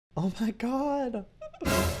Oh my God.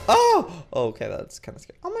 Oh, okay, that's kind of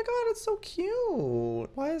scary. Oh my God, it's so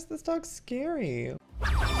cute. Why is this dog scary?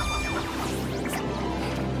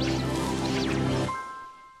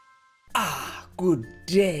 Good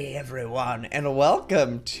day, everyone, and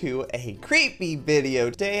welcome to a creepy video.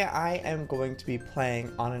 Today I am going to be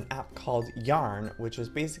playing on an app called Yarn, which is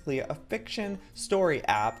basically a fiction story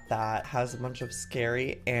app that has a bunch of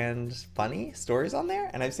scary and funny stories on there.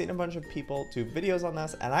 And I've seen a bunch of people do videos on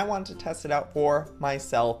this, and I want to test it out for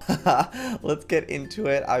myself. Let's get into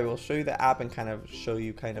it. I will show you the app and kind of show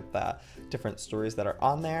you kind of the different stories that are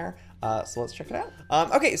on there. So let's check it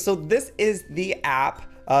out. Okay, so this is the app.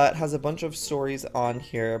 It has a bunch of stories on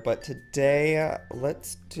here, but today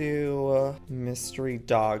let's do mystery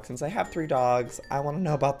dog. Since I have 3 dogs, I want to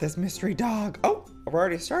know about this mystery dog. Oh, we're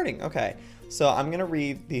already starting. Okay, so I'm gonna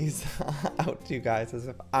read these out to you guys as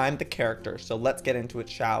if I'm the character. So let's get into it,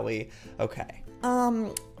 shall we? Okay.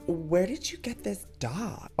 Where did you get this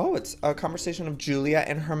dog? Oh, it's a conversation of Julia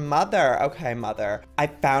and her mother. Okay, mother. I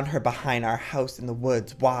found her behind our house in the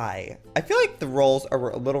woods. Why? I feel like the roles are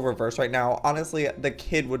a little reversed right now. Honestly, the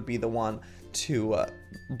kid would be the one to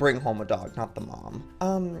bring home a dog, not the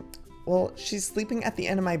mom. Well, she's sleeping at the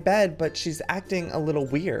end of my bed, but she's acting a little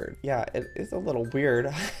weird. Yeah, it is a little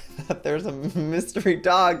weird that there's a mystery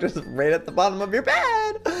dog just right at the bottom of your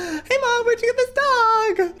bed. Hey mom, where'd you get this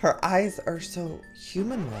dog? Her eyes are so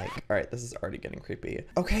human-like. All right, this is already getting creepy.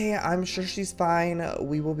 Okay, I'm sure she's fine.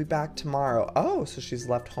 We will be back tomorrow. Oh, so she's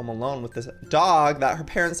left home alone with this dog that her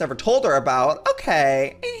parents never told her about.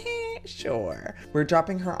 Okay, sure. We're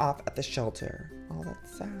dropping her off at the shelter. Oh,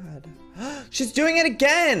 that's sad. She's doing it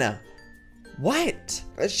again. What?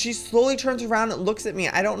 She slowly turns around and looks at me.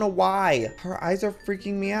 I don't know why. Her eyes are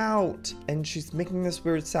freaking me out. And she's making this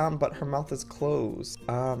weird sound, but her mouth is closed.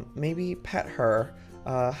 Maybe pet her.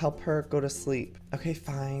 Help her go to sleep. Okay,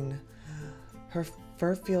 fine. Her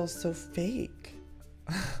fur feels so fake.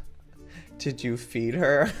 Did you feed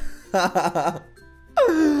her?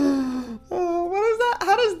 Oh, what is that?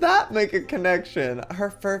 How does that make a connection? Her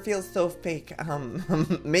fur feels so fake.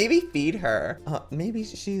 Maybe feed her. Maybe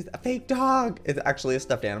she's a fake dog. It's actually a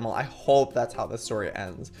stuffed animal. I hope that's how the story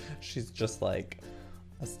ends. She's just like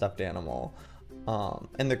a stuffed animal.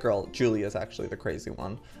 And the girl, Julia, is actually the crazy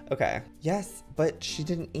one. Okay. Yes, but she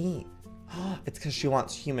didn't eat. It's because she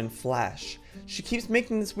wants human flesh. She keeps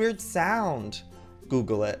making this weird sound.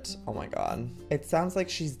 Google it. Oh my God. It sounds like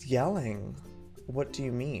she's yelling. What do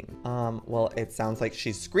you mean? Well, it sounds like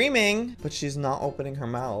she's screaming, but she's not opening her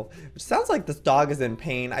mouth. It sounds like this dog is in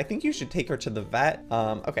pain. I think you should take her to the vet.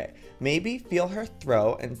 Okay, maybe feel her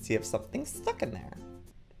throat and see if something's stuck in there.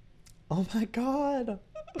 Oh my God.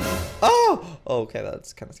 Oh, okay,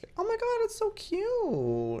 that's kind of scary. Oh my God, it's so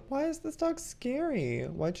cute. Why is this dog scary?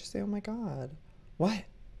 Why'd you say, oh my God? What?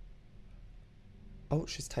 Oh,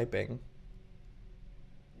 she's typing.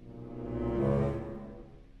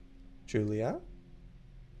 Julia?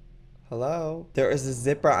 Hello? There is a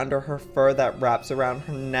zipper under her fur that wraps around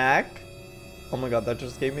her neck. Oh my God, that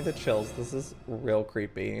just gave me the chills. This is real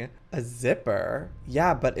creepy. A zipper?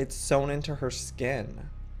 Yeah, but it's sewn into her skin.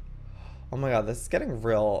 Oh my God, this is getting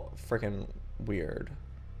real freaking weird.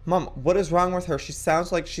 Mom, what is wrong with her? She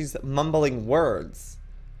sounds like she's mumbling words.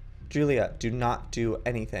 Julia, do not do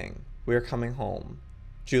anything. We're coming home.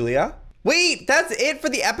 Julia? Wait, that's it for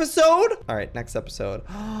the episode? All right, next episode.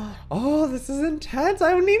 Oh, this is intense.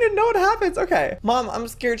 I need to know what happens. Okay. Mom, I'm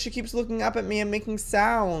scared. She keeps looking up at me and making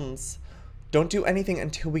sounds. Don't do anything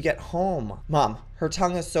until we get home. Mom, her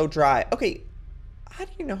tongue is so dry. Okay, how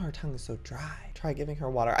do you know her tongue is so dry? Try giving her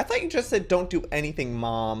water. I thought you just said don't do anything,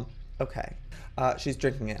 Mom. Okay, she's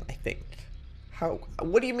drinking it, I think. How?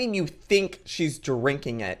 What do you mean you think she's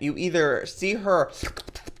drinking it? You either see her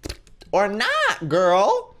or not,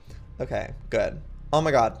 girl. Okay, good. Oh my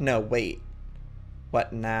God, no, wait.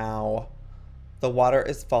 What now? The water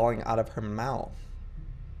is falling out of her mouth.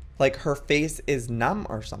 Like her face is numb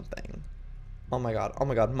or something. Oh my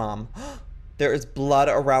God, Mom. There is blood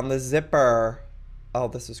around the zipper. Oh,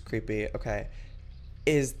 this is creepy. Okay.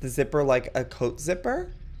 Is the zipper like a coat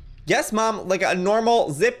zipper? Yes, Mom, like a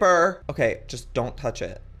normal zipper. Okay, just don't touch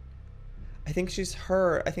it. I think she's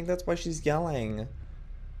hurt. I think that's why she's yelling.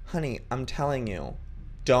 Honey, I'm telling you.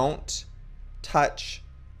 Don't touch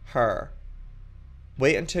her.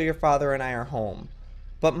 Wait until your father and I are home.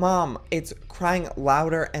 But Mom, it's crying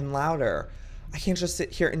louder and louder. I can't just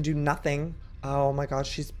sit here and do nothing. Oh my God,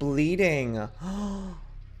 she's bleeding.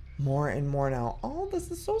 More and more now. Oh,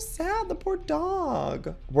 this is so sad. The poor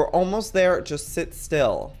dog. We're almost there. Just sit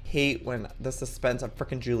still. Hate when the suspense of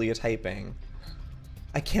frickin' Julia typing.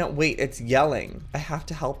 I can't wait. It's yelling. I have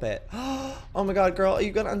to help it. Oh my God, girl, are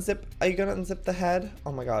you gonna unzip the head?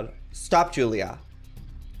 Oh my God. Stop, Julia.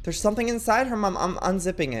 There's something inside her, Mom. I'm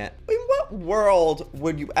unzipping it. In what world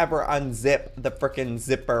would you ever unzip the frickin'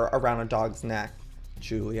 zipper around a dog's neck?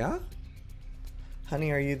 Julia?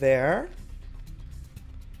 Honey, are you there?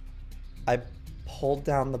 I pulled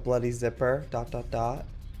down the bloody zipper, ...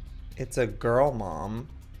 It's a girl, Mom.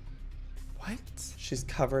 What? She's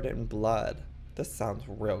covered in blood. This sounds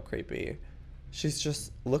real creepy. She's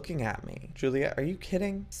just looking at me. Julia, are you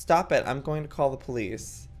kidding? Stop it. I'm going to call the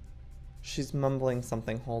police. She's mumbling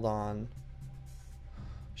something. Hold on.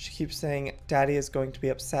 She keeps saying, Daddy is going to be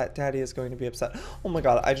upset. Daddy is going to be upset. Oh my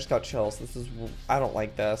God, I just got chills. I don't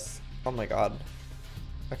like this. Oh my God.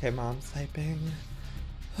 Okay, Mom's typing.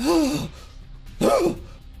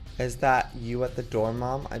 Is that you at the door,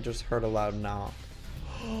 Mom? I just heard a loud knock.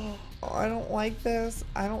 Oh, I don't like this.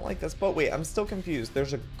 I don't like this. But wait, I'm still confused.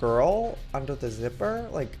 There's a girl under the zipper?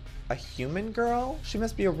 Like a human girl? She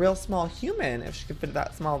must be a real small human if she could fit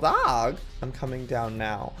that small dog. I'm coming down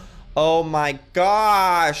now. Oh my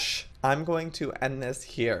gosh. I'm going to end this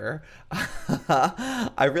here.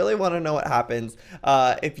 I really want to know what happens.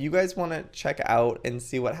 If you guys want to check out and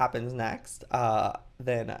see what happens next,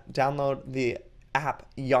 then download the app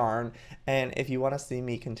Yarn, and if you want to see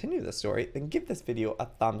me continue the story, then give this video a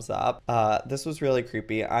thumbs up. This was really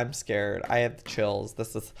creepy. I'm scared. I have the chills.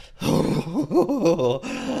 This is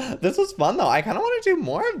this was fun though. I kind of want to do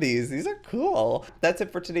more of these. These are cool. That's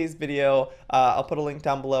it for today's video. I'll put a link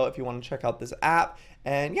down below if you want to check out this app.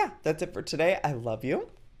 And yeah, that's it for today. I love you.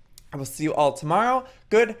 I will see you all tomorrow.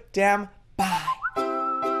 Good damn bye.